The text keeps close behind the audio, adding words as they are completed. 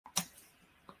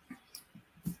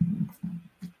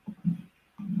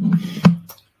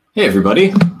Hey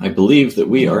everybody, I believe that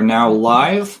we are now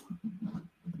live.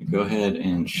 Go ahead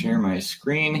and share my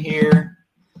screen here.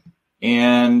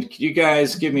 And could you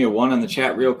guys give me a 1 in the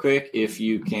chat real quick if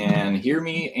you can hear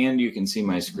me and you can see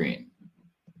my screen?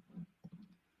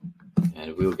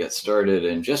 And we will get started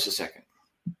in just a second.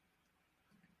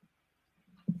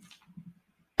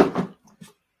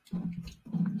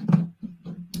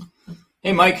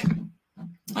 Hey Mike,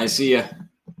 I see you.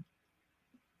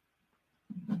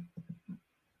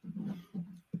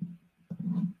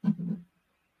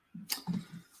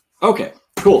 Okay,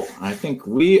 cool. I think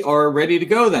we are ready to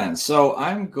go then. So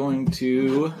I'm going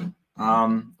to,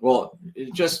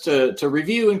 just to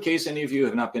review in case any of you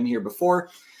have not been here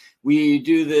before, we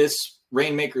do this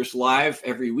Rainmakers Live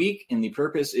every week, and the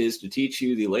purpose is to teach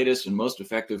you the latest and most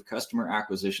effective customer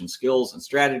acquisition skills and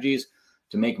strategies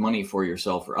to make money for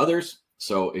yourself or others.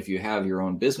 So if you have your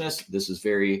own business, this is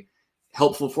very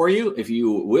helpful for you. If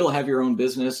you will have your own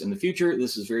business in the future,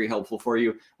 this is very helpful for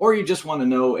you. Or you just want to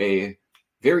know a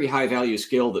very high value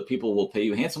skill that people will pay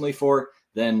you handsomely for,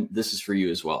 then this is for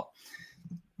you as well.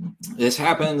 This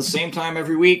happens same time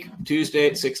every week, Tuesday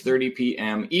at 6:30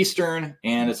 p.m. Eastern,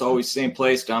 and it's always same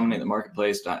place,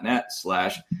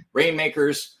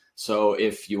 dominatethemarketplace.net/rainmakers. So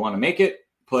if you want to make it,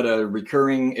 put a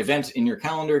recurring event in your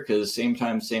calendar because same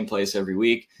time, same place every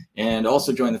week. And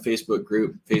also join the Facebook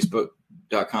group,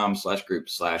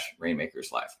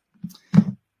 facebook.com/group/rainmakerslive.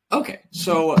 Okay,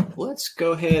 so let's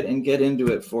go ahead and get into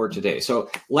it for today.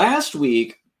 So last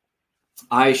week,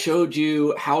 I showed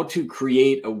you how to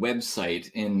create a website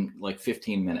in like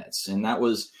 15 minutes. And that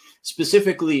was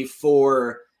specifically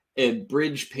for a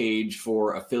bridge page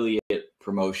for affiliate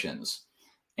promotions.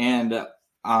 And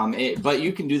but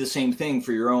you can do the same thing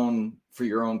for your own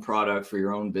product, for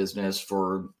your own business,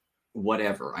 for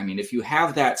whatever. I mean, if you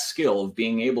have that skill of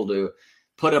being able to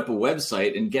put up a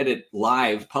website and get it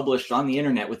live, published on the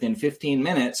internet within 15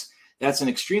 minutes, that's an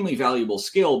extremely valuable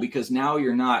skill because now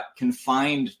you're not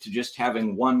confined to just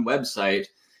having one website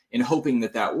and hoping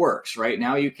that that works, right?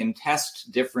 Now you can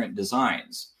test different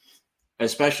designs,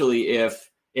 especially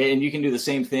if, and you can do the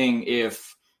same thing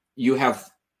if you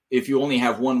only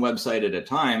have one website at a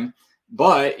time,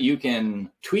 but you can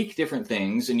tweak different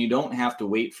things and you don't have to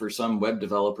wait for some web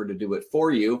developer to do it for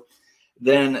you.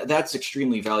 Then that's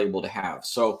extremely valuable to have.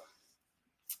 So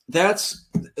that's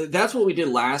what we did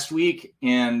last week.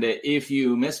 And if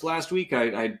you missed last week,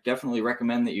 I definitely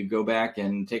recommend that you go back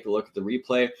and take a look at the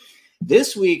replay.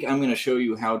 This week, I'm going to show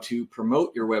you how to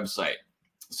promote your website.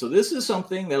 So this is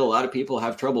something that a lot of people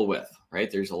have trouble with, right?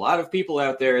 There's a lot of people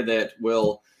out there that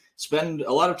will spend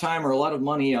a lot of time or a lot of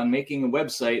money on making a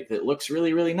website that looks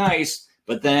really, really nice,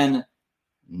 but then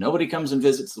nobody comes and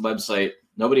visits the website.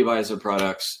 Nobody buys their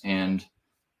products, and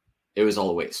it was all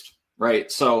a waste,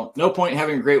 right? So no point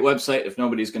having a great website if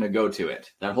nobody's going to go to it.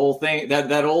 That whole thing,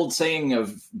 that old saying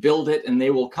of build it and they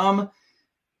will come,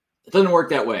 it doesn't work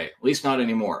that way, at least not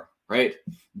anymore, right?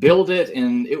 Build it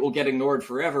and it will get ignored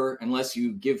forever unless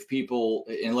you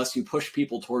push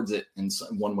people towards it in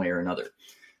one way or another.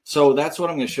 So that's what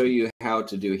I'm going to show you how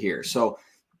to do here. So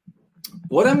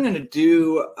what I'm going to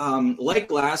do,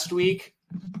 like last week,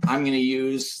 I'm going to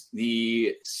use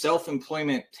the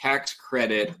self-employment tax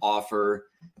credit offer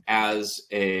as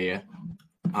a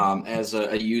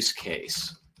use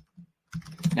case.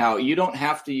 Now, you don't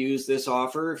have to use this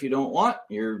offer if you don't want.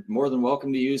 You're more than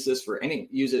welcome to use this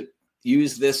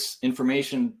use this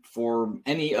information for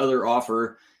any other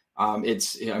offer.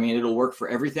 It'll work for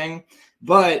everything.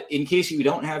 But in case you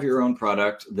don't have your own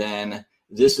product, then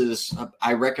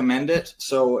I recommend it.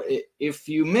 So if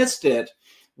you missed it,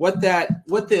 what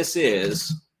this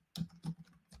is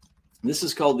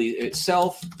called the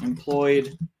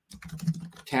self-employed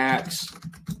tax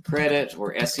credit,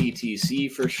 or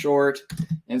SETC for short.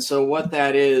 And so what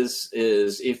that is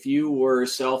if you were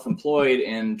self-employed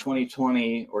in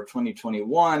 2020 or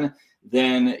 2021,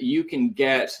 then you can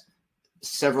get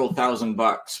several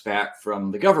 $1,000s back from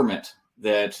the government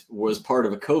that was part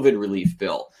of a COVID relief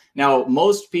bill. Now,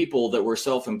 most people that were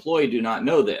self-employed do not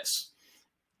know this.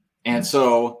 And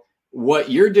so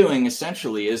what you're doing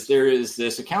essentially is there is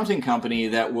this accounting company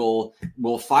that will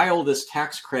file this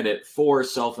tax credit for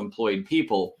self-employed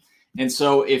people. And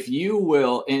so if you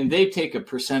will, and they take a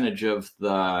percentage of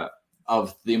the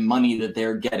money that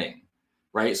they're getting,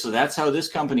 right? So that's how this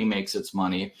company makes its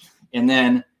money. And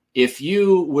then if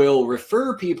you will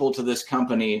refer people to this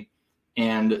company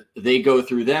and they go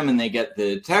through them and they get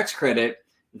the tax credit,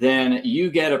 then you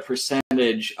get a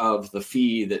percentage of the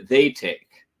fee that they take.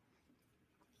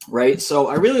 Right. So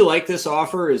I really like this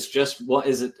offer. It's just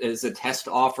is a test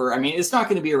offer. I mean, it's not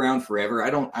going to be around forever.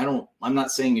 I'm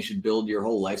not saying you should build your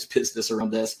whole life's business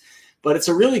around this, but it's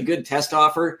a really good test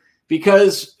offer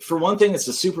because, for one thing, it's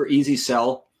a super easy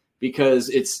sell because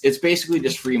it's basically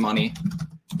just free money,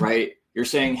 right? You're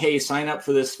saying, hey, sign up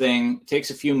for this thing. It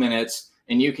takes a few minutes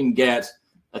and you can get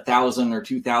 1,000 or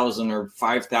 2,000 or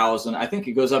 5,000. I think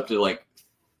it goes up to like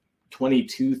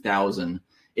 22,000.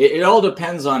 It all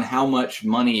depends on how much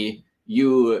money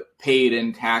you paid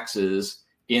in taxes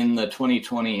in the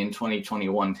 2020 and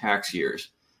 2021 tax years,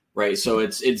 right? So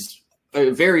it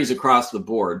varies across the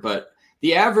board, but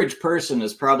the average person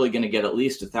is probably going to get at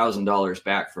least $1,000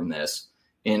 back from this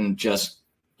in just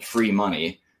free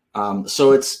money.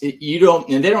 So they don't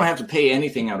have to pay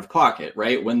anything out of pocket,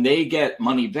 right? When they get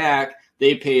money back,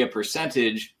 they pay a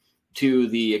percentage to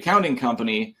the accounting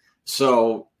company.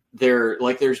 So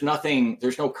there's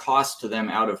no cost to them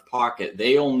out of pocket.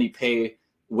 They only pay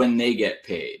when they get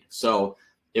paid. So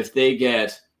if they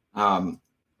get I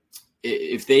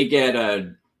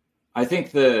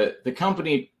think the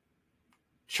company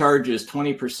charges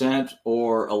 20%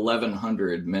 or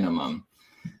 1,100 minimum.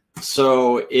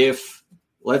 So if,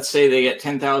 let's say, they get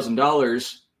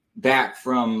 $10,000 back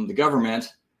from the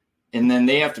government, and then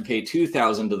they have to pay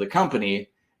 $2,000 to the company,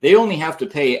 they only have to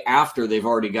pay after they've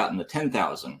already gotten the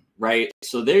 $10,000, right?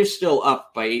 So they're still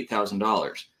up by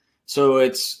 $8,000. So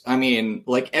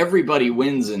like everybody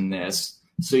wins in this.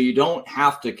 So you don't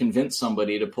have to convince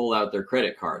somebody to pull out their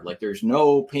credit card. Like there's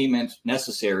no payment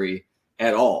necessary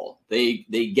at all. They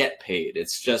get paid.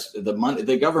 It's just the money.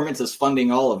 The government is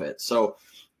funding all of it. So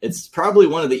it's probably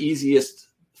one of the easiest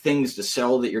things to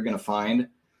sell that you're going to find.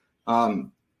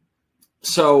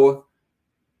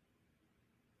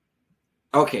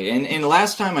 Okay. And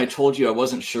last time I told you I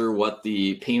wasn't sure what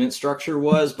the payment structure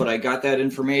was, but I got that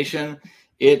information.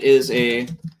 It is a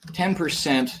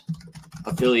 10%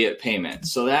 affiliate payment.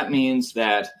 So that means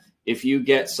that if you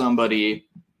get somebody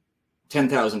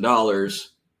 $10,000,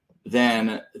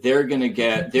 then they're going to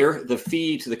get the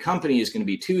fee to the company is going to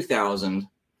be $2,000,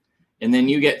 and then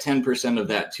you get 10% of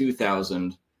that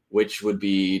 $2,000, which would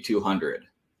be $200,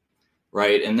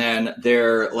 right? And then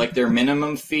their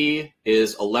minimum fee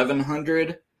is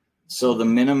 $1,100. So the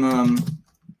minimum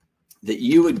that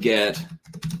you would get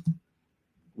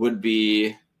would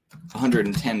be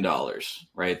 $110,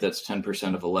 right? That's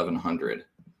 10% of 1,100.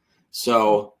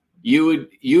 So you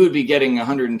would be getting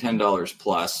 $110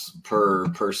 plus per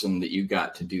person that you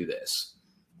got to do this.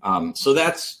 So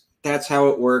that's how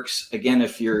it works. Again,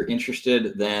 if you're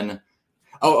interested, then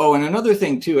and another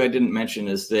thing too I didn't mention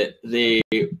is that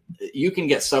you can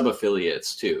get sub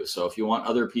affiliates too. So if you want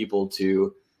other people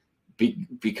to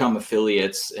become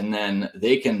affiliates and then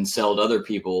they can sell to other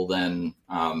people, then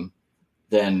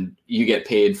you get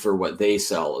paid for what they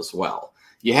sell as well.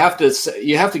 You have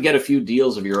to get a few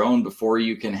deals of your own before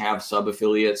you can have sub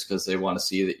affiliates, because they want to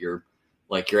see that you're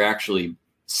actually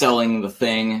selling the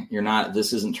thing.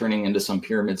 This isn't turning into some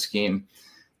pyramid scheme.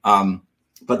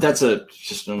 But that's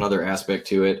just another aspect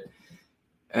to it.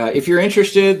 If you're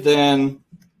interested, then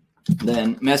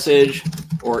message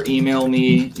or email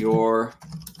me your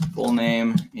full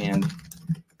name and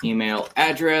email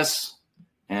address,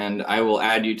 and I will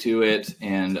add you to it,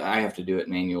 and I have to do it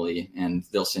manually, and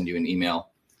they'll send you an email.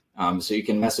 So you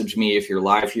can message me if you're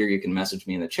live here. You can message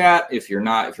me in the chat. If you're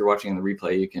watching the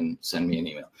replay, you can send me an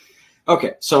email.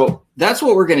 Okay, so that's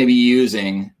what we're going to be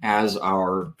using as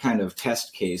our kind of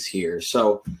test case here.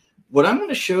 So what I'm going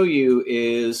to show you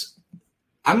is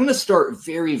I'm going to start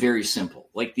very, very simple,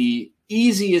 like the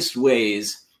easiest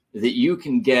ways that you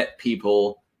can get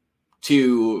people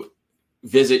to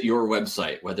visit your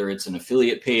website, whether it's an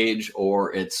affiliate page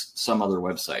or it's some other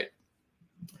website.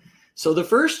 So the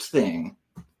first thing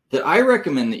that I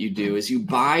recommend that you do is you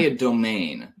buy a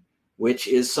domain, which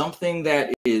is something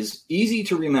that is easy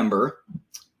to remember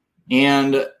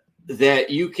and that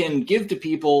you can give to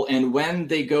people. And when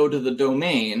they go to the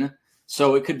domain,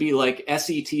 so it could be like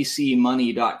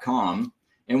setcmoney.com.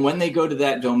 And when they go to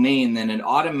that domain, then it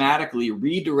automatically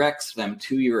redirects them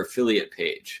to your affiliate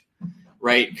page,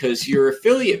 right? Because your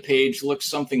affiliate page looks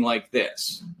something like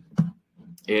this.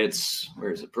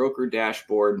 Where is it? Broker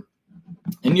dashboard.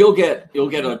 And you'll get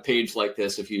a page like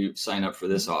this if you sign up for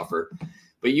this offer.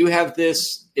 But you have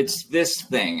this, it's this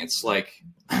thing. It's like,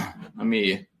 let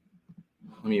me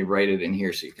write it in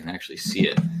here so you can actually see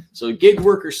it. So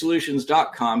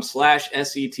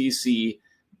gigworkersolutions.com/SETC,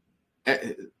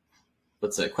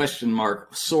 what's that, question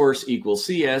mark, source equals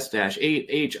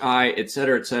CS-8HI, et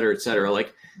cetera, et cetera, et cetera.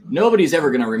 Like nobody's ever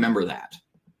going to remember that,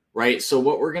 right? So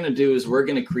what we're going to do is we're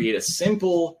going to create a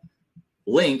simple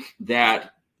link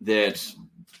that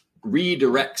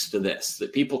redirects to this,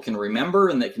 that people can remember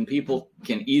and that people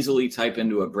can easily type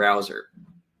into a browser.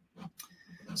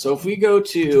 So if we go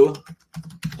to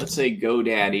let's say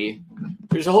GoDaddy.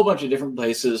 There's a whole bunch of different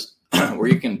places where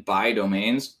you can buy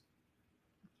domains.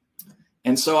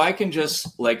 And so I can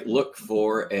just like look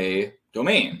for a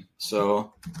domain.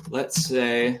 So let's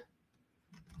say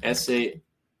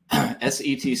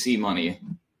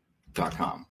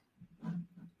setcmoney.com.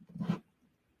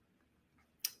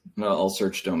 I'll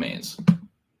search domains.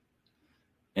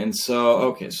 And so,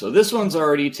 okay, so this one's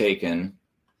already taken,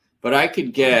 but I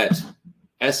could get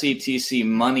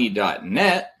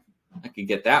setcmoney.net. I could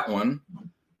get that one,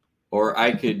 or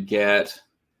I could get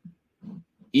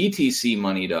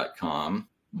etcmoney.com,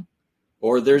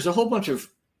 or there's a whole bunch of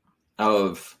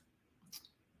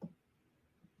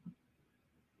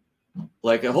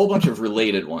like a whole bunch of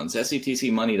related ones.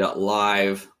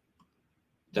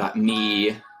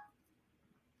 setcmoney.live.me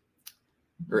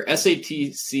or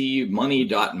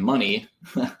setcmoney.money.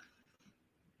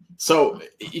 So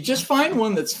you just find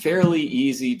one that's fairly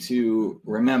easy to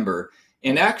remember.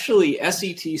 And actually,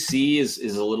 SETC is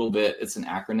a little bit, it's an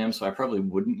acronym, so I probably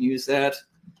wouldn't use that.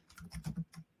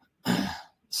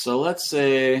 So let's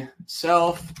say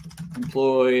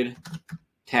self-employed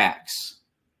tax.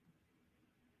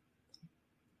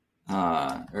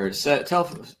 Let's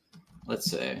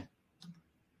say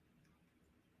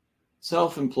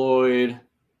self-employed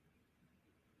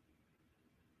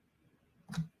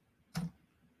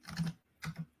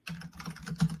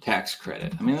tax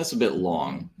credit. I mean, that's a bit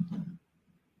long.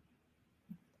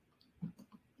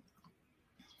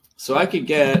 So I could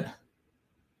get,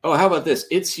 oh, how about this?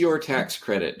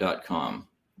 Itsyourtaxcredit.com.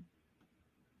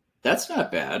 That's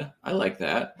not bad. I like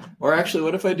that. Or actually,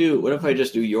 what if I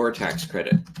just do your tax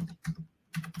credit?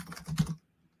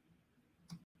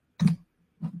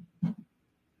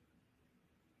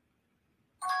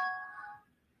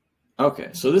 Okay,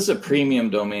 so this is a premium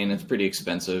domain. It's pretty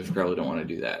expensive. You probably don't want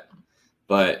to do that.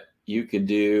 But you could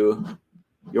do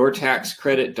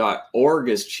yourtaxcredit.org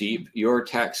is cheap.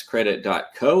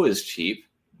 Yourtaxcredit.co is cheap.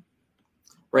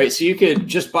 Right, so you could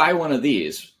just buy one of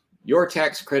these.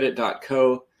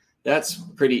 Yourtaxcredit.co, that's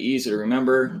pretty easy to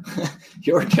remember.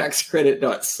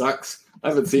 Yourtaxcredit.sucks. I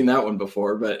haven't seen that one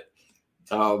before, but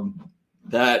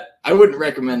that I wouldn't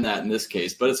recommend that in this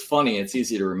case, but it's funny. It's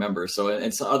easy to remember. So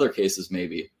in some other cases,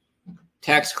 maybe.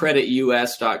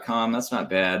 Taxcreditus.com, that's not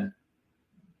bad.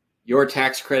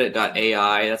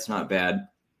 Yourtaxcredit.ai, that's not bad.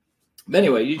 But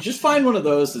anyway, you just find one of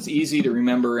those that's easy to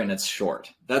remember and it's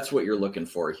short. That's what you're looking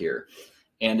for here.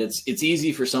 And it's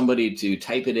easy for somebody to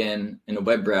type it in a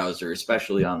web browser,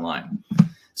 especially online.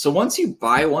 So once you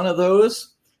buy one of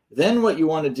those, then what you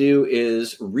want to do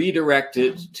is redirect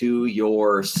it to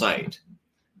your site.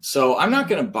 So I'm not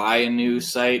going to buy a new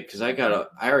site because I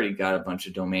already got a bunch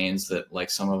of domains that,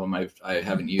 like, some of them I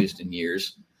haven't used in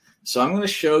years. So I'm going to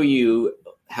show you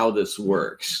how this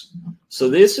works. So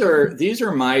these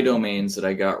are my domains that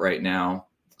I got right now,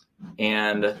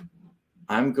 and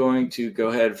I'm going to go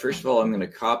ahead. First of all, I'm going to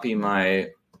copy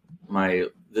my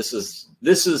this is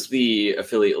the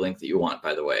affiliate link that you want,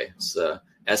 by the way. It's the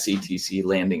SETC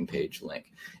landing page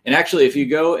link. And actually, if you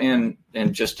go and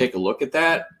just take a look at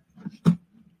that,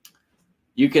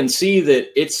 you can see that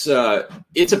it's a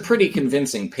pretty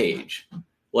convincing page.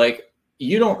 Like,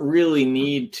 you don't really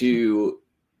need to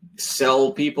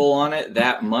sell people on it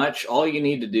that much. All you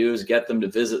need to do is get them to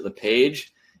visit the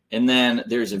page. And then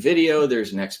there's a video,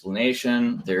 there's an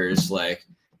explanation, there's like,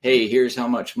 hey, here's how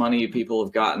much money people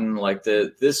have gotten. Like,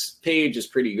 this page is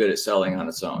pretty good at selling on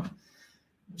its own.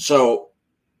 So,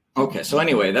 okay, so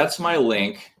anyway, that's my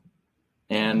link.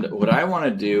 And what I want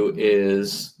to do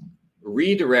is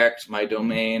redirect my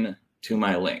domain to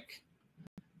my link.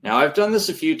 Now, I've done this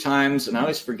a few times and I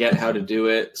always forget how to do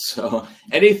it. So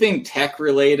anything tech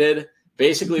related,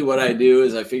 basically what I do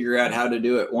is I figure out how to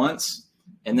do it once.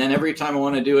 And then every time I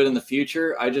want to do it in the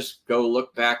future, I just go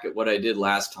look back at what I did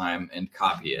last time and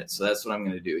copy it. So that's what I'm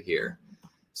going to do here.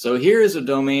 So here is a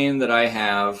domain that I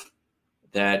have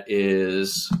that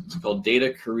it's called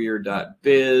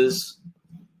datacareer.biz.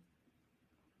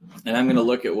 And I'm going to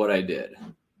look at what I did.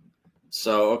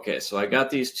 So, okay, so I got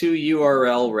these two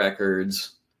URL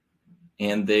records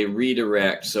and they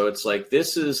redirect. So it's like,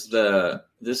 this is the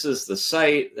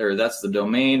site, or that's the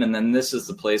domain, and then this is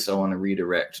the place I want to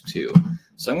redirect to.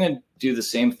 So I'm going to do the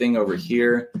same thing over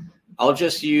here. I'll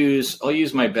use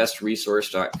my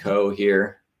bestresource.co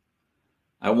here.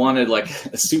 I wanted like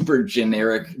a super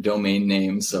generic domain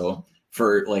name, so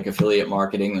for like affiliate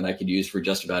marketing that I could use for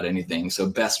just about anything. So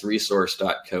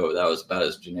bestresource.co, that was about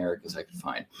as generic as I could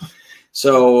find.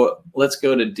 So let's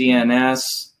go to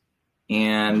DNS,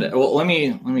 and well, let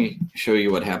me show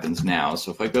you what happens now.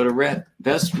 So if I go to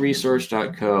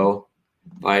bestresource.co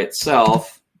by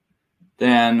itself,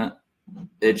 then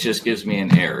it just gives me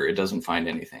an error. It doesn't find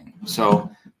anything. So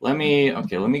let me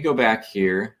go back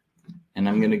here, and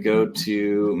I'm going to go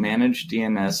to Manage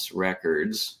DNS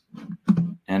Records,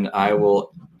 and I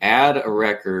will add a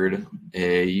record,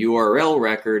 a URL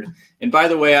record. And by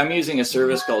the way, I'm using a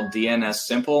service called DNS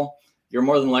Simple. You're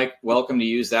more than welcome to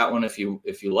use that one if you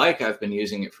like. I've been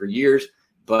using it for years,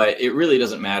 but it really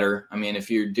doesn't matter. I mean,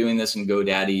 if you're doing this in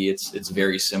GoDaddy, it's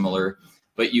very similar.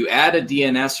 But you add a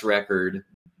DNS record,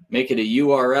 make it a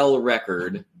URL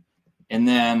record, and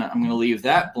then I'm going to leave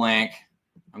that blank.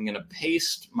 I'm going to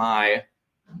paste my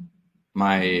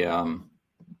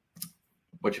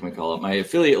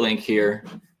affiliate link here.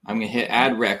 I'm going to hit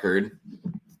add record,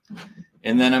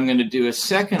 and then I'm going to do a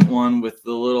second one with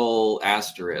the little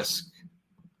asterisk.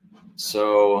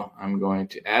 So I'm going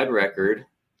to add record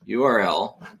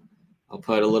URL. I'll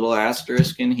put a little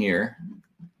asterisk in here.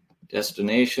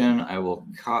 Destination, I will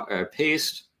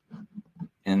paste,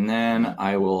 and then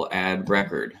I will add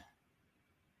record.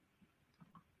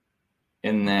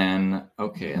 And then,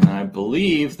 okay, and then I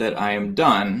believe that I am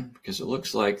done because it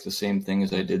looks like the same thing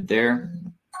as I did there.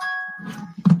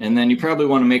 And then you probably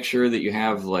want to make sure that you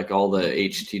have like all the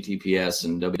HTTPS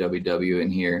and www in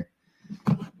here.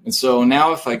 And so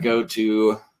now if I go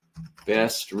to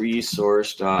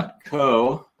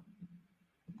bestresource.co,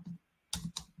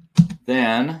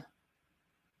 then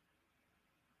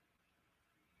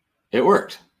it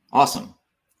worked. Awesome.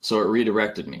 So it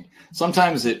redirected me.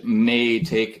 Sometimes it may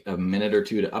take a minute or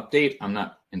two to update. I'm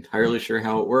not entirely sure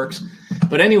how it works.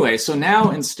 But anyway, so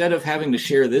now instead of having to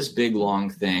share this big long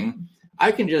thing,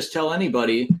 I can just tell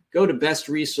anybody, go to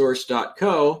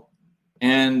bestresource.co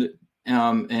and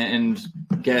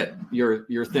get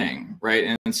your thing,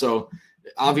 right? And so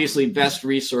obviously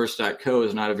bestresource.co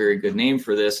is not a very good name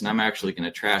for this, and I'm actually going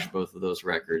to trash both of those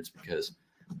records because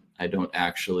I don't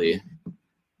actually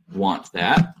want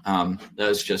that. That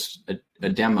was just a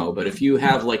demo. But if you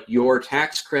have like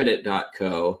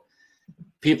yourtaxcredit.co,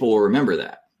 people will remember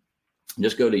that.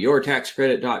 Just go to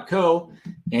yourtaxcredit.co,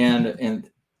 and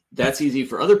that's easy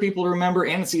for other people to remember,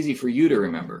 and it's easy for you to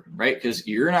remember, right? Because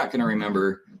you're not going to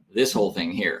remember this whole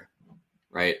thing here,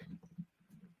 right?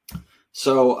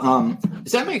 So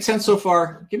does that make sense so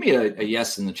far? Give me a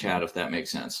yes in the chat if that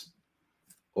makes sense.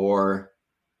 Or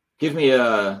give me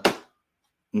a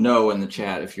no in the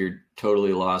chat if you're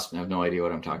totally lost and have no idea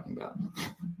what I'm talking about.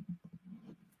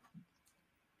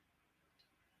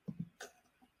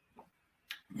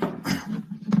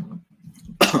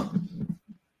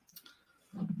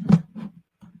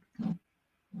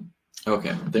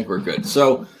 Okay, I think we're good.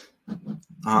 So,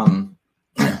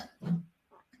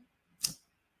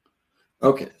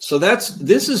 okay, so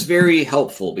this is very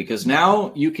helpful because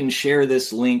now you can share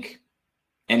this link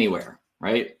anywhere,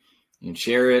 right? You can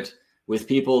share it with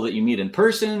people that you meet in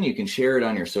person. You can share it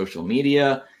on your social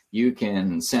media. You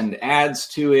can send ads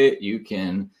to it. You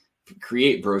can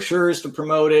create brochures to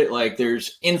promote it. Like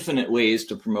there's infinite ways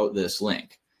to promote this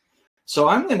link. So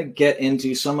I'm going to get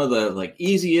into some of the like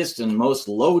easiest and most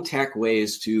low-tech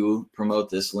ways to promote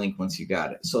this link once you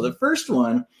got it. So the first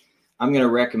one I'm going to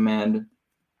recommend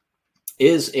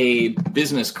is a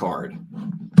business card.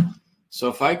 So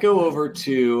if I go over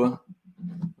to,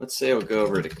 let's say I'll go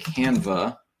over to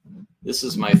Canva. This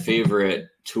is my favorite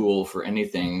tool for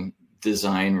anything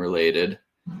design related.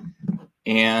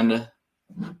 And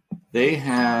they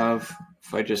have,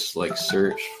 if I just like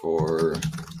search for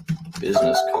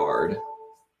business card.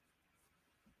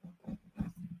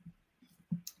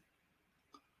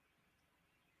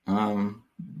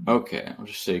 Okay, I'll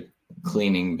just say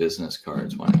cleaning business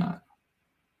cards. Why not?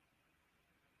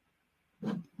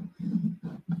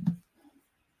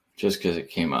 Just because it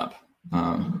came up.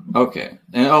 Okay,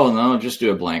 and oh no, just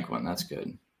do a blank one. That's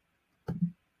good.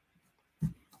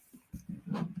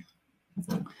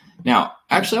 Now,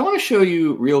 actually, I want to show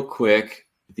you real quick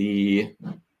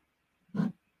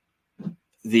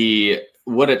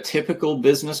what a typical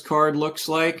business card looks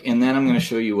like, and then I'm going to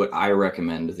show you what I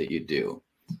recommend that you do.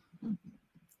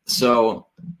 So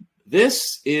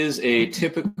this is a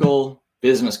typical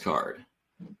business card,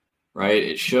 right?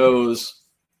 It shows,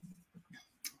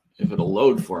 if it'll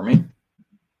load for me.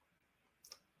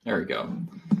 There we go.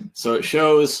 So it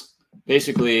shows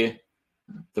basically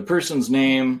the person's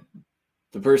name,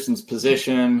 the person's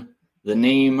position, the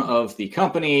name of the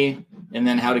company, and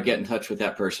then how to get in touch with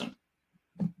that person.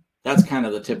 That's kind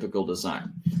of the typical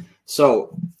design.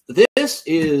 So this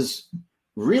is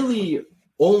really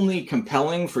only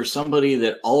compelling for somebody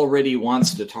that already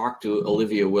wants to talk to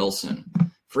Olivia Wilson.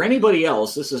 For anybody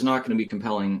else, this is not going to be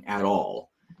compelling at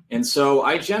all. And so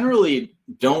I generally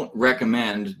don't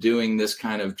recommend doing this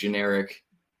kind of generic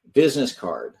business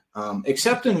card.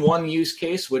 except in one use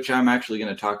case, which I'm actually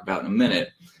going to talk about in a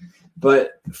minute.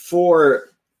 But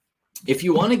if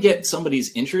you want to get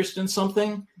somebody's interest in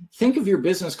something, think of your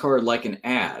business card like an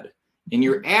ad. In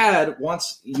your ad,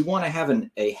 you want to have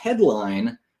a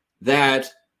headline that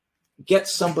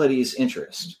gets somebody's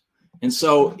interest. And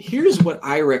so here's what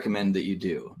I recommend that you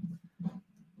do.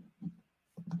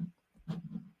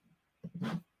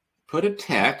 Put a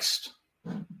text,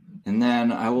 and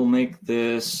then I will make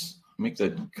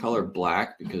the color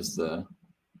black because the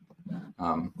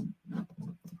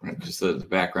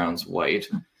background's white.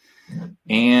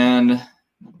 And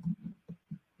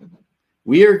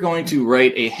we are going to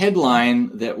write a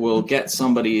headline that will get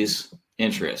somebody's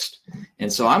interest.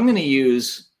 And so I'm going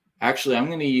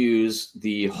to use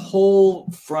the whole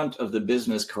front of the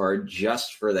business card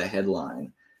just for the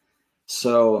headline.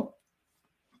 So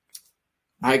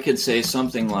I could say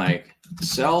something like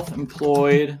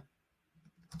self-employed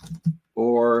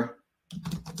or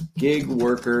gig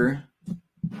worker.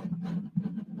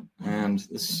 And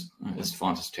this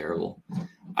font is terrible.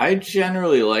 I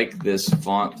generally like this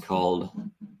font called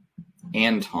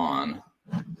Anton,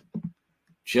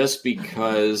 just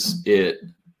because it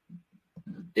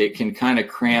can kind of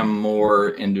cram more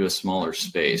into a smaller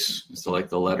space. So like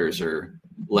the letters are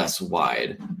less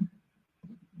wide.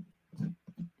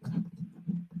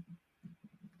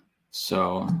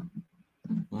 So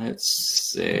let's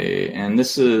say, and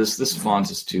this font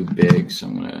is too big, so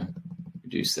I'm going to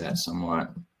reduce that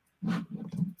somewhat.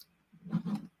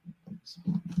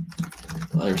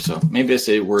 So maybe I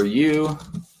say, were you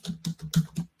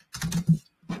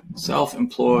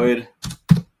self-employed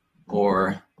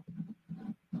or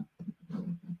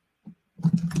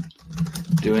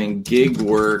doing gig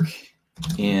work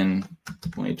in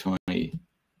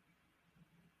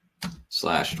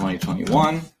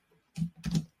 2020/2021?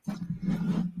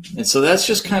 And so that's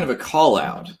just kind of a call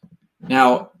out.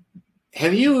 Now,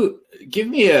 tell me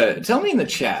in the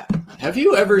chat, have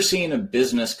you ever seen a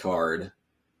business card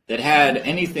that had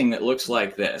anything that looks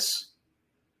like this?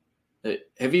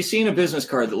 Have you seen a business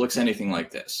card that looks anything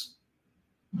like this?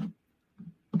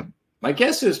 My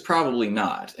guess is probably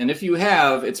not. And if you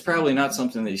have, it's probably not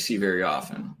something that you see very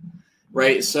often,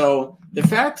 right? So the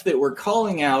fact that we're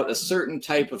calling out a certain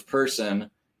type of person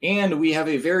and we have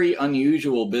a very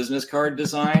unusual business card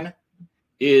design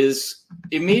is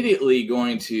immediately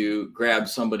going to grab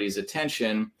somebody's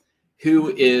attention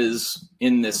who is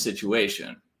in this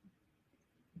situation,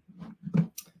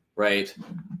 right?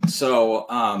 So,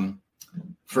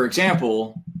 for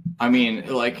example, I mean,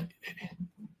 like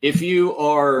if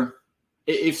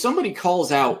somebody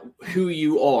calls out who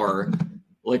you are,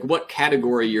 like what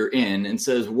category you're in, and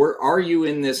says, "Where are you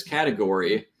in this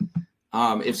category?"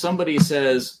 If somebody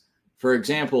says, for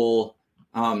example,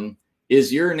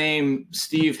 is your name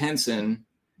Steve Henson,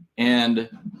 and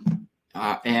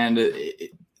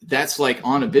that's like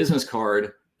on a business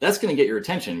card, that's going to get your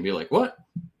attention and be like, what?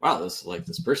 Wow, this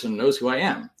person knows who I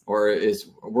am. Or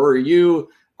are you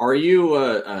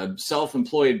a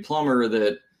self-employed plumber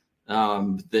that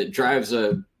drives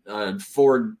a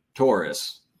Ford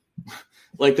Taurus?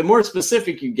 Like the more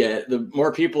specific you get, the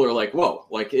more people are like, whoa,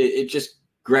 like it just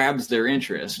grabs their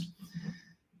interest.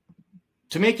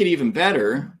 To make it even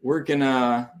better, you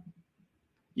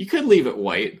could leave it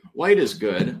white. White is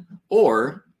good.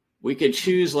 Or we could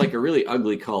choose like a really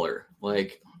ugly color.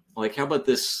 Like how about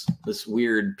this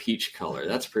weird peach color?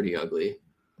 That's pretty ugly.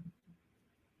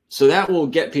 So that will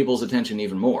get people's attention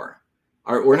even more.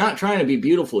 We're not trying to be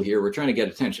beautiful here. We're trying to get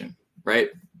attention, right?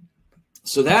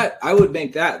 So that I would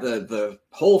make that the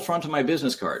whole front of my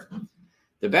business card.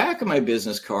 The back of my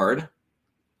business card,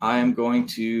 I am going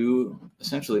to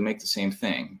essentially make the same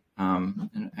thing.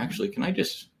 And actually, can I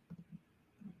just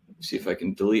see if I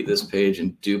can delete this page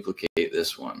and duplicate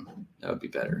this one? That would be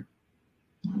better.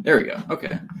 There we go.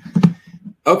 Okay.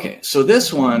 Okay, so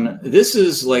this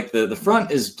is like the front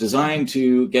is designed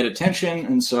to get attention.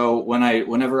 And so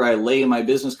whenever I lay my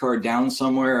business card down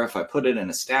somewhere, if I put it in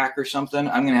a stack or something,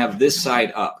 I'm going to have this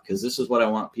side up because this is what I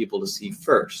want people to see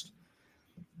first.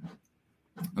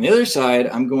 On the other side,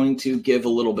 I'm going to give a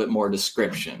little bit more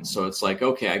description. So it's like,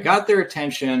 okay, I got their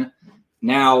attention.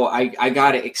 Now I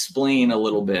got to explain a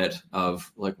little bit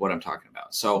of like what I'm talking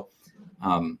about. So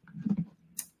I'm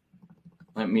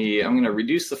going to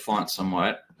reduce the font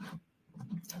somewhat,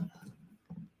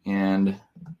 and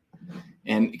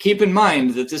keep in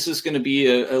mind that this is going to be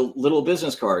a little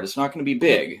business card. It's not going to be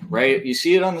big, right? You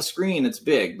see it on the screen, it's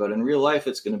big, but in real life,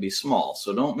 it's going to be small.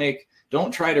 So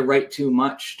don't try to write too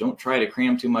much. Don't try to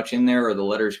cram too much in there, or the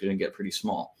letter's going to get pretty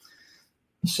small.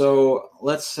 So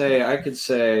let's say I could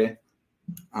say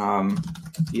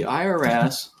the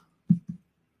IRS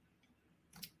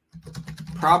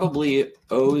probably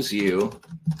owes you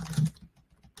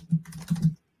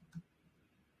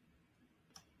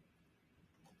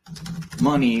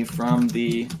money from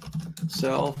the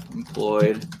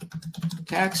self-employed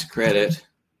tax credit,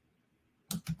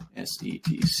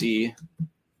 SETC.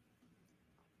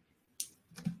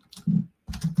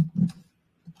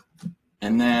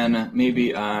 And then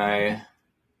maybe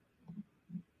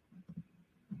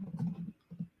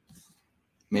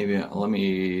let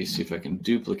me see if I can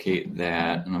duplicate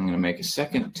that. And I'm going to make a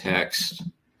second text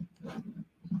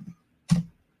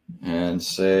and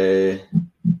say,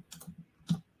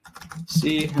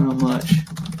 see how much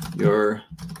you're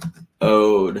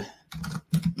owed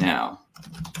now.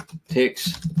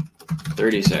 Takes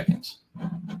 30 seconds.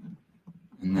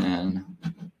 And then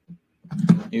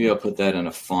maybe I'll put that in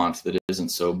a font that isn't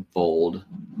so bold.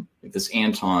 Like this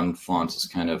Anton font is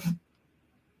kind of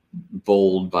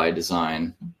bold by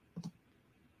design.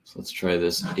 So let's try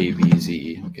this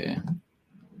ABZ. Okay.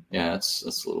 Yeah, that's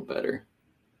a little better.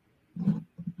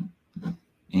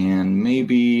 And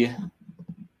maybe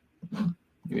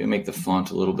I make the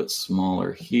font a little bit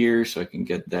smaller here so I can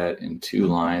get that in 2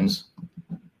 lines.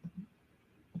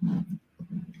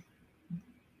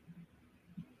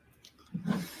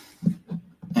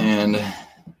 And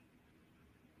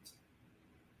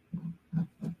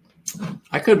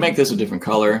I could make this a different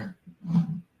color,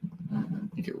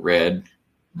 make it red.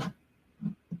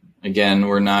 Again,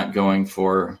 we're not going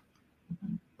for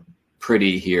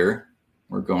pretty here.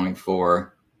 We're going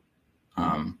for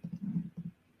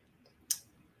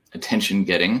attention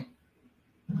getting.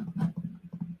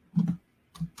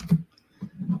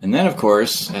 And then, of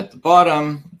course, at the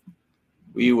bottom,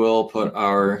 we will put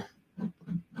our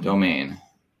domain.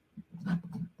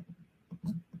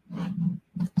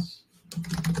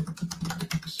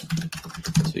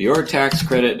 So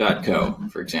yourtaxcredit.co,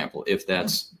 for example, if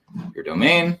that's your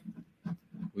domain,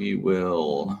 we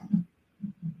will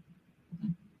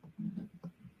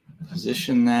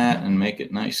position that and make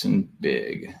it nice and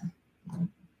big.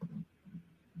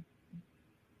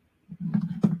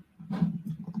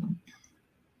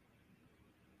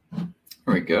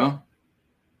 There we go.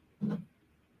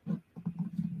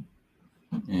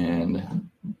 And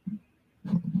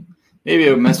maybe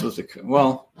I would mess with the,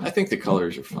 well, I think the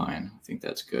colors are fine. I think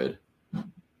that's good.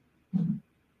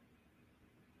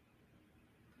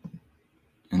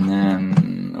 And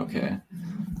then, okay.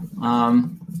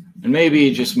 And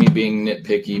maybe just me being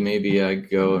nitpicky, maybe I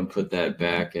go and put that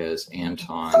back as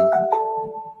Anton.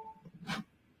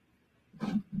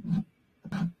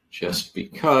 Just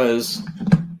because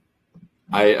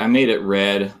I made it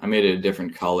red. I made it a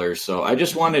different color. So I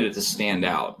just wanted it to stand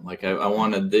out. Like I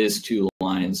wanted these 2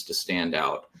 lines to stand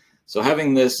out. So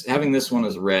having this one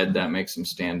as red, that makes them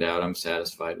stand out. I'm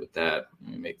satisfied with that.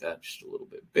 Let me make that just a little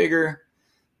bit bigger.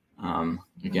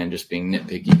 Again, just being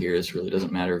nitpicky here, this really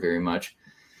doesn't matter very much.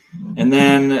 And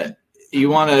then you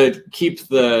want to keep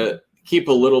a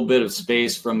little bit of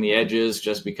space from the edges,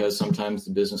 just because sometimes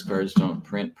the business cards don't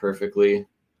print perfectly.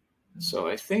 So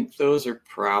I think those are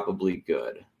probably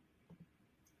good.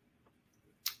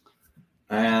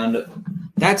 And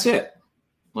that's it.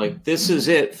 Like, this is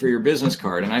it for your business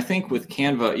card. And I think with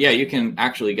Canva, yeah, you can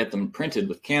actually get them printed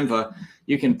with Canva.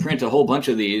 You can print a whole bunch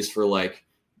of these for like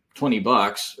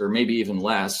 $20 or maybe even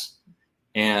less.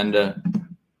 And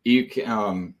you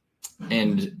can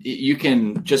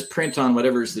just print on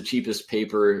whatever's the cheapest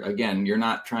paper. Again, you're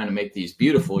not trying to make these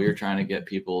beautiful. You're trying to get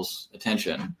people's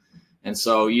attention. And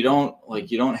so you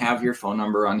don't have your phone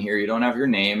number on here. You don't have your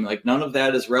name. Like, none of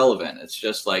that is relevant. It's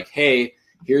just like, hey,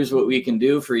 here's what we can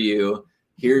do for you.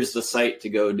 Here's the site to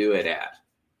go do it at.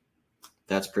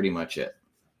 That's pretty much it.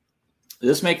 Does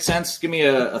this make sense? Give me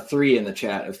a 3 in the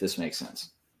chat if this makes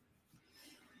sense.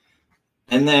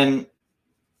 And then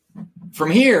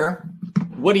from here,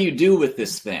 what do you do with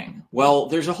this thing? Well,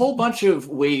 there's a whole bunch of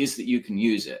ways that you can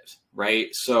use it,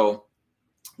 right? So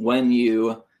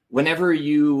whenever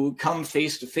you come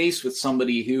face to face with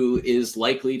somebody who is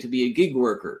likely to be a gig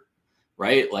worker,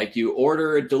 right? Like, you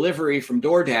order a delivery from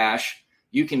DoorDash,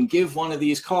 you can give one of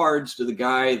these cards to the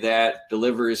guy that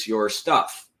delivers your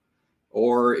stuff.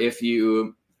 Or if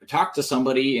you talk to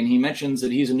somebody and he mentions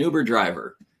that he's an Uber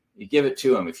driver, you give it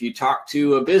to him. If you talk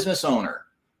to a business owner,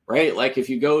 right? Like, if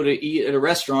you go to eat at a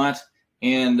restaurant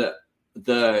and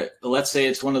let's say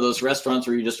it's one of those restaurants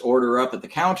where you just order up at the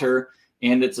counter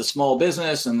and it's a small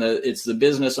business and it's the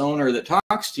business owner that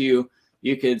talks to you,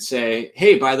 you could say,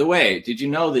 hey, by the way, did you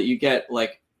know that you get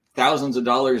like thousands of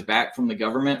dollars back from the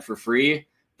government for free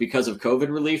because of COVID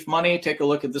relief money? Take a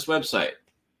look at this website.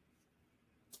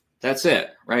 That's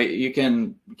it, right? You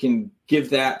can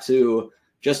give that to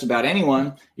just about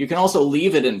anyone. You can also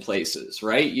leave it in places,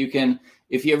 right? You can,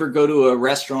 if you ever go to a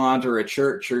restaurant or a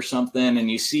church or something and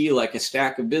you see like a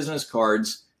stack of business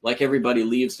cards, like everybody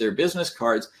leaves their business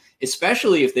cards,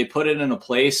 especially if they put it in a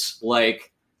place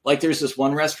like there's this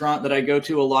one restaurant that I go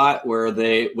to a lot where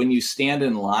when you stand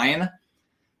in line,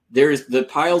 there's the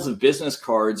piles of business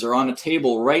cards are on a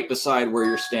table right beside where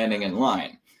you're standing in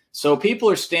line. So people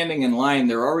are standing in line,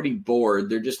 they're already bored,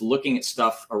 they're just looking at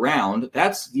stuff around.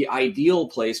 That's the ideal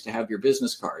place to have your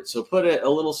business cards. So put a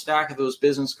little stack of those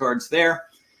business cards there.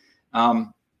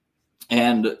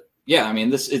 And yeah, I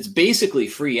mean, it's basically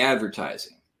free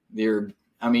advertising. You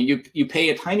pay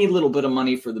a tiny little bit of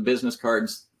money for the business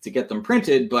cards to get them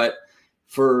printed, but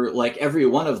for like every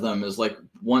one of them is like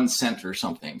 1 cent or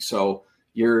something. So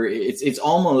it's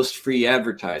almost free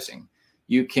advertising.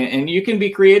 You can be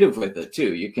creative with it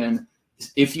too. You can,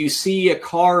 if you see a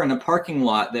car in a parking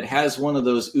lot that has one of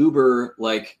those Uber,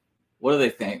 like, what do they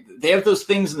think? They have those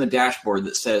things in the dashboard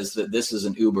that says that this is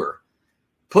an Uber.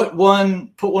 Put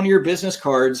one of your business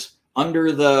cards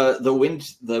under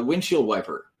the windshield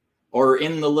wiper or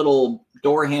in the little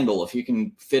door handle if you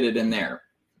can fit it in there.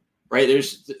 Right?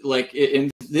 There's like in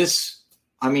this,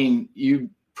 I mean, you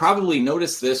probably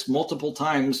notice this multiple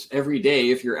times every day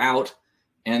if you're out.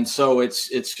 And so it's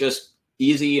just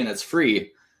easy and it's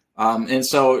free.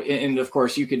 And of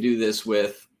course you could do this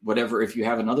with whatever, if you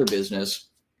have another business,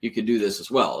 you could do this as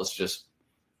well. It's just,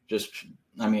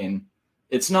 I mean,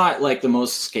 it's not like the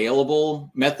most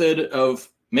scalable method of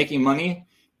making money,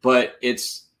 but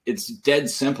it's dead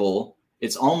simple.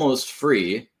 It's almost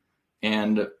free.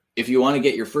 And if you want to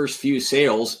get your first few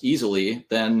sales easily,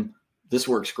 then this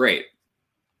works great.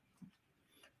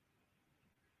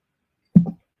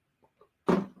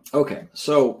 Okay,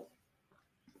 so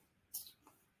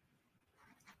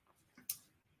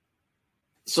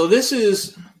this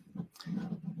is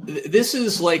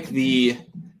like the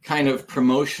kind of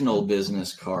promotional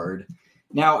business card.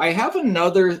 Now I have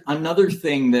another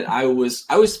thing that I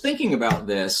was thinking about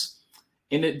this,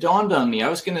 and it dawned on me.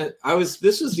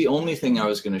 This is the only thing I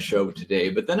was going to show today,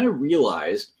 but then I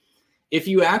realized if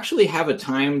you actually have a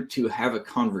time to have a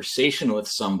conversation with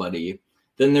somebody,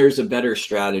 then there's a better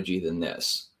strategy than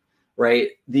this. Right?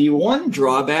 The one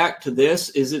drawback to this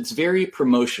is it's very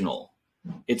promotional.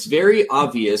 It's very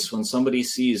obvious when somebody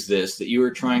sees this that you are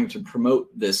trying to promote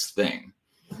this thing.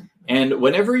 And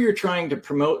whenever you're trying to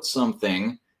promote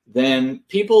something, then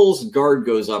people's guard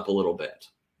goes up a little bit,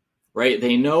 right?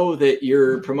 They know that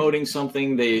you're promoting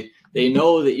something. They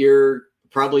know that you're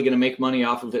probably going to make money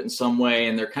off of it in some way.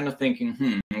 And they're kind of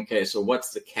thinking, okay, so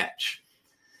what's the catch?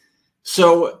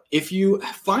 So if you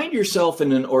find yourself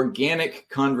in an organic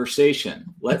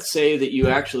conversation, let's say that you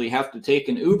actually have to take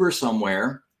an Uber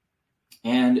somewhere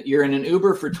and you're in an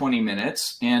Uber for 20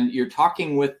 minutes and you're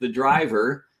talking with the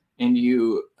driver and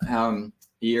you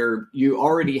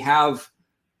already have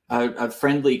a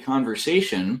friendly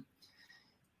conversation.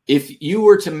 If you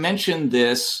were to mention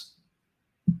this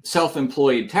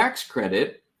self-employed tax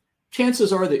credit,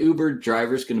 chances are the Uber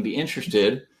driver is going to be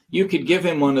interested. You could give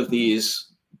him one of these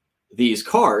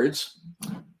cards,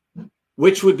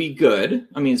 which would be good.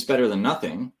 I mean, it's better than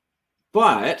nothing.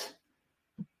 But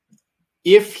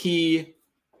if he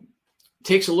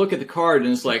takes a look at the card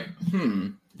and is like,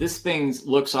 this thing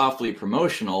looks awfully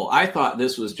promotional. I thought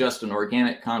this was just an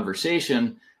organic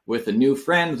conversation with a new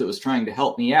friend that was trying to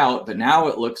help me out, but now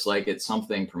it looks like it's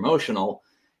something promotional.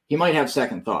 He might have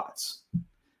second thoughts,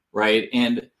 right?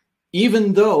 And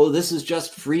even though this is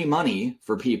just free money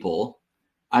for people,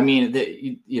 I mean,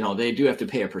 they do have to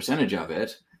pay a percentage of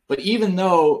it, but even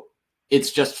though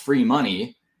it's just free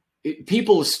money,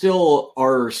 people still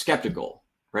are skeptical,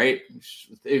 right?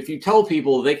 If you tell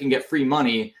people they can get free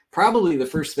money, probably the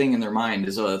first thing in their mind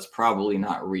is, oh, it's probably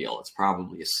not real. It's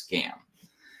probably a scam,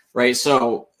 right?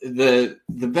 So the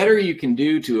better you can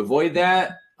do to avoid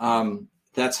that,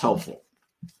 that's helpful.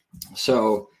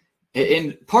 So,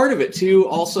 and part of it too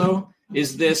also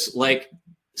is this, like,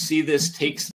 see, this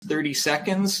takes 30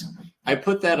 seconds. I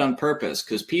put that on purpose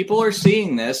because people are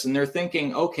seeing this and they're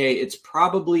thinking, okay, it's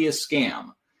probably a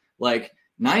scam. Like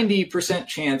 90%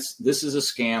 chance this is a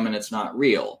scam and it's not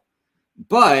real.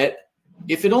 But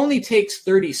if it only takes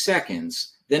 30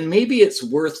 seconds, then maybe it's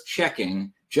worth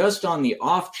checking just on the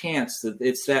off chance that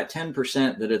it's that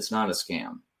 10% that it's not a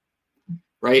scam,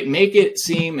 right? Make it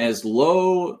seem as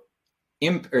low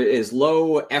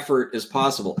effort as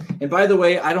possible. And by the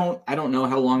way, I don't know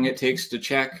how long it takes to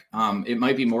check. It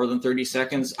might be more than 30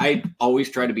 seconds. I always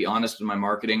try to be honest in my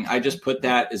marketing. I just put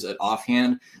that as an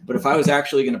offhand. But if I was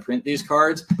actually going to print these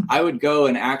cards, I would go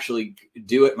and actually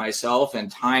do it myself and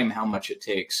time how much it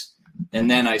takes. And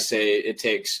then I say it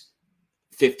takes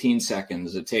 15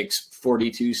 seconds. It takes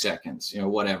 42 seconds,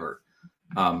 whatever.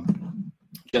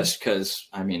 Just because,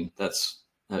 I mean, that's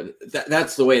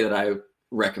the way that I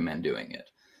recommend doing it.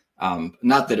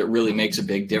 Not that it really makes a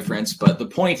big difference, but the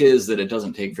point is that it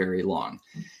doesn't take very long.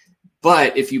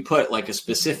 But if you put like a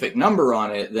specific number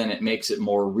on it, then it makes it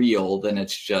more real than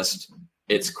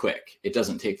it's quick. It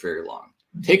doesn't take very long.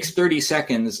 Takes 30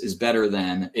 seconds is better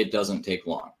than it doesn't take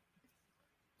long.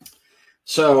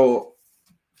 So,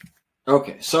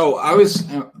 okay.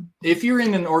 So if you're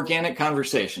in an organic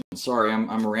conversation, sorry,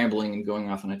 I'm rambling and going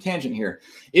off on a tangent here.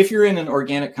 If you're in an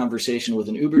organic conversation with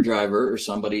an Uber driver or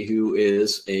somebody who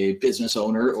is a business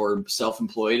owner or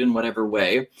self-employed in whatever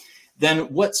way,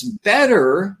 then what's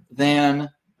better than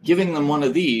giving them one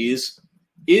of these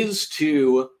is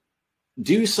to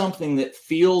do something that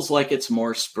feels like it's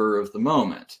more spur of the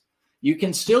moment. You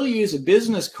can still use a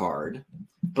business card,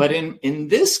 but in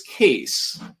this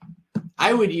case,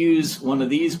 I would use one of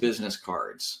these business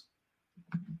cards,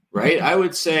 right? I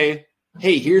would say,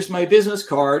 hey, here's my business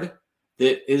card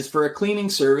that is for a cleaning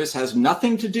service, has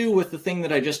nothing to do with the thing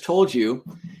that I just told you.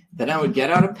 Then I would get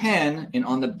out a pen, and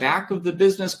on the back of the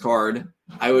business card,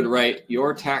 I would write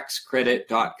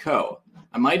yourtaxcredit.co.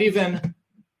 I might even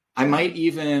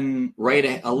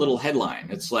write a little headline.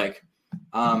 It's like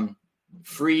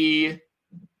free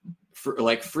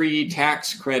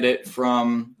tax credit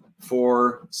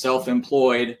for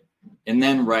self-employed, and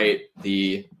then write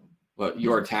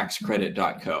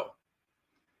yourtaxcredit.co.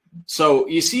 So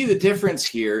you see the difference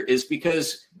here is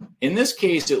because in this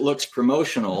case, it looks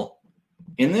promotional.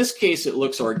 In this case, it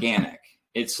looks organic.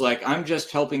 It's like I'm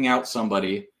just helping out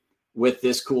somebody with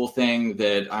this cool thing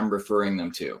that I'm referring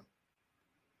them to.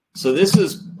 So this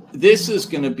is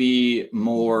going to be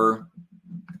more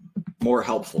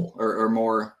helpful or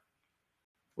more,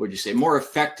 what would you say, more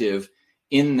effective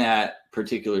in that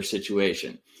particular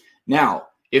situation. Now,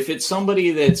 if it's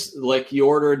somebody that's like you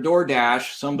order a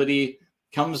DoorDash, somebody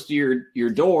comes to your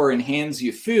door and hands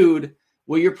you food,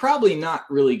 well, you're probably not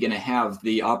really going to have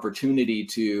the opportunity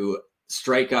to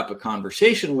strike up a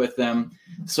conversation with them.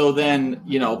 So then,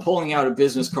 pulling out a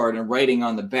business card and writing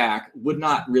on the back would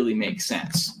not really make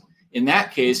sense. In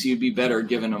that case, you'd be better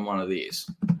giving them one of these.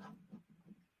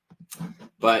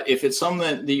 But if it's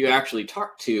someone that you actually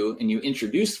talk to and you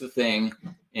introduce the thing,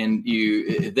 and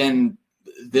then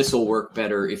this will work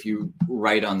better if you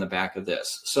write on the back of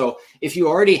this. So if you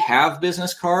already have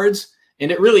business cards,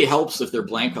 and it really helps if they're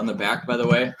blank on the back, by the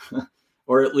way,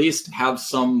 or at least have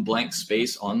some blank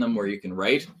space on them where you can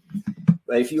write.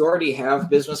 But if you already have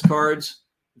business cards,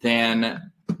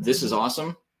 then this is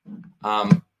awesome.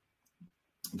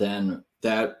 Then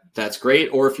that's great.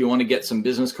 Or if you want to get some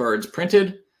business cards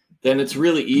printed, then it's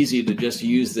really easy to just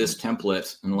use this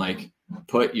template and like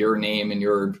put your name and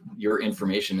your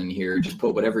information in here. Just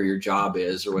put whatever your job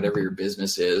is or whatever your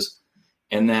business is,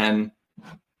 and then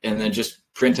just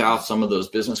print out some of those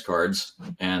business cards,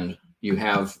 and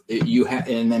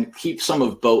and then keep some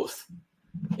of both.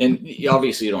 And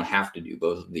obviously you don't have to do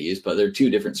both of these, but there are two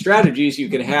different strategies. You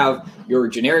could have your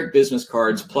generic business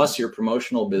cards plus your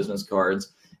promotional business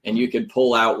cards, and you could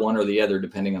pull out one or the other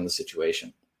depending on the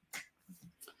situation.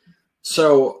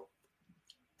 So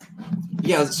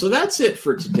yeah, so that's it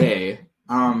for today.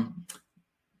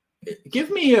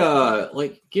 Give me a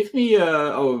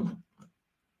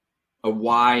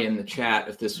Y in the chat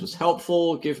if this was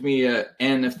helpful. Give me a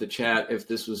N if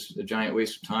this was a giant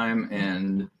waste of time,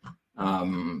 and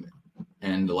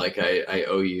like I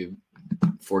owe you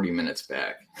 40 minutes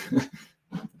back.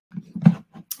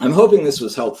 I'm hoping this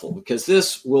was helpful because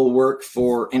this will work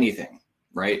for anything,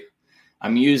 right?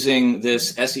 I'm using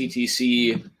this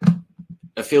SETC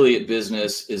affiliate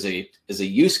business as a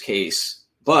use case,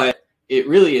 but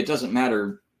it doesn't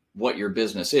matter what your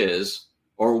business is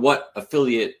or what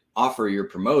affiliate offer you're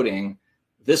promoting.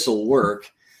 This will work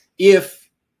if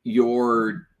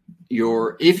you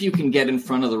can get in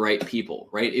front of the right people,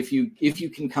 right? If you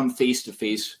can come face to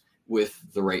face with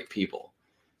the right people.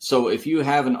 So if you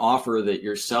have an offer that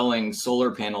you're selling solar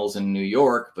panels in New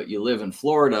York, but you live in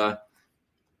Florida,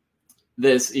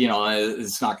 this,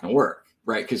 it's not going to work,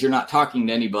 right? Because you're not talking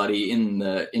to anybody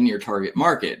in your target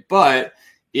market. But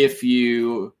if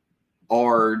you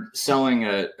are selling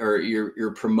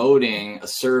you're promoting a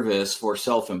service for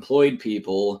self-employed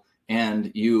people,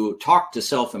 and you talk to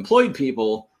self-employed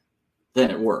people,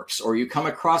 then it works. Or you come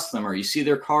across them, or you see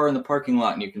their car in the parking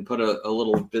lot, and you can put a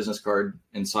little business card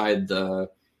inside the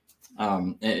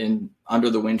under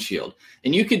the windshield.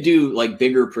 And you could do like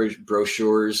bigger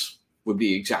brochures. Would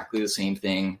be exactly the same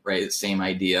thing, right? The same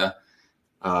idea.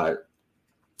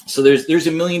 So there's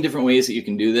a million different ways that you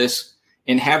can do this,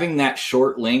 and having that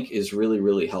short link is really,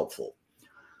 really helpful.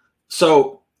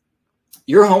 So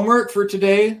your homework for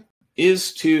today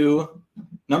is to,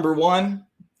 number one,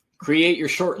 create your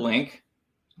short link.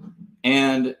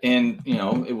 And you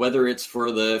know, whether it's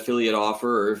for the affiliate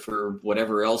offer or for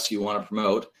whatever else you want to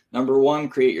promote, number one,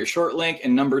 create your short link.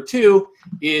 And number two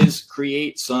is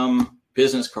create some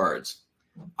business cards.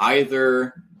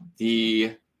 Either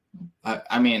the,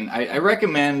 I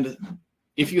recommend,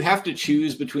 if you have to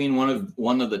choose between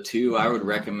one of the two, I would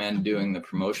recommend doing the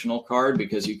promotional card,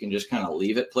 because you can just kind of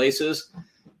leave it places.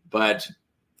 But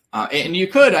and you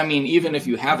could, even if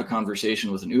you have a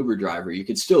conversation with an Uber driver, you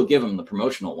could still give them the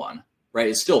promotional one, right?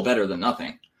 It's still better than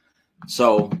nothing.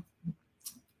 So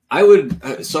I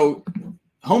would, so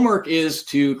homework is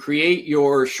to create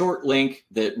your short link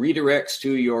that redirects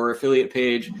to your affiliate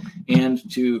page, and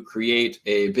to create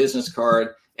a business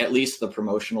card, at least the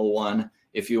promotional one.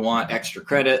 If you want extra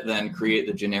credit, then create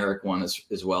the generic one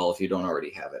as well, if you don't already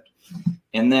have it.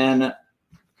 And then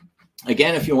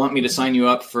again, if you want me to sign you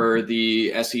up for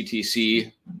the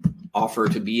SETC offer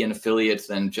to be an affiliate,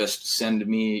 then just send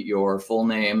me your full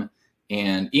name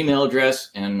and email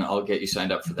address, and I'll get you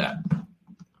signed up for that.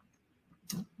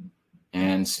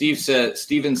 And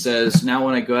Steven says, now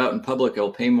when I go out in public,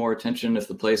 I'll pay more attention if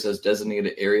the place has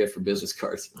designated area for business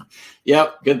cards.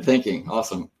 Yep, good thinking.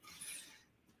 Awesome.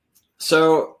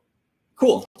 So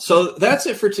cool. So that's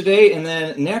it for today. And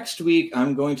then next week,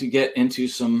 I'm going to get into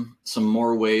some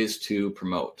more ways to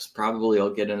promote. Probably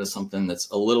I'll get into something that's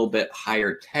a little bit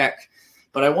higher tech,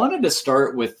 but I wanted to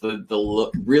start with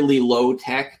the really low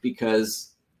tech,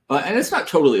 because, and it's not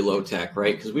totally low tech,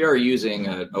 right? Because we are using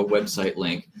a website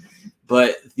link,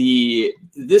 but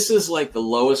this is like the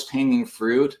lowest hanging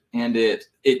fruit, and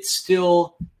it's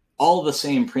still all the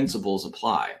same principles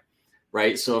apply,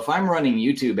 right? So if I'm running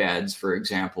YouTube ads, for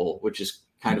example, which is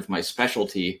kind of my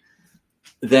specialty,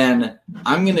 then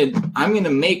I'm gonna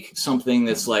make something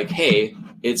that's like, hey,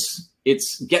 it's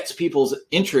gets people's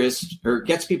interest, or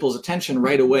gets people's attention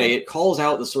right away. It calls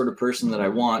out the sort of person that I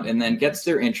want, and then gets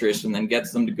their interest, and then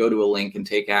gets them to go to a link and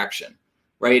take action,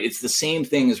 right? It's the same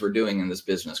thing as we're doing in this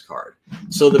business card.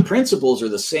 So the principles are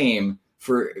the same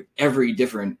for every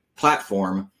different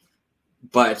platform,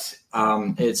 but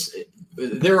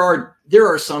there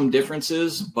are some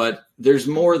differences, but there's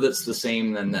more that's the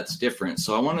same than that's different.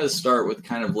 So I wanted to start with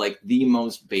kind of like the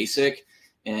most basic,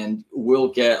 and we'll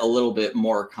get a little bit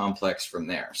more complex from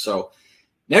there. So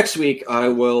next week, I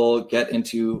will get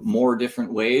into more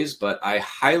different ways, but I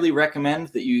highly recommend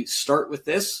that you start with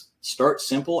this. Start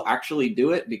simple, actually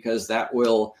do it, because that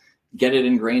will get it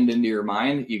ingrained into your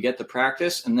mind. You get the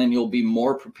practice, and then you'll be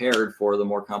more prepared for the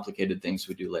more complicated things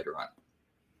we do later on.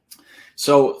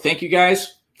 So thank you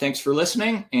guys. Thanks for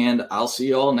listening, and I'll see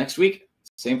you all next week.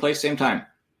 Same place, same time.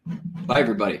 Bye,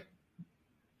 everybody.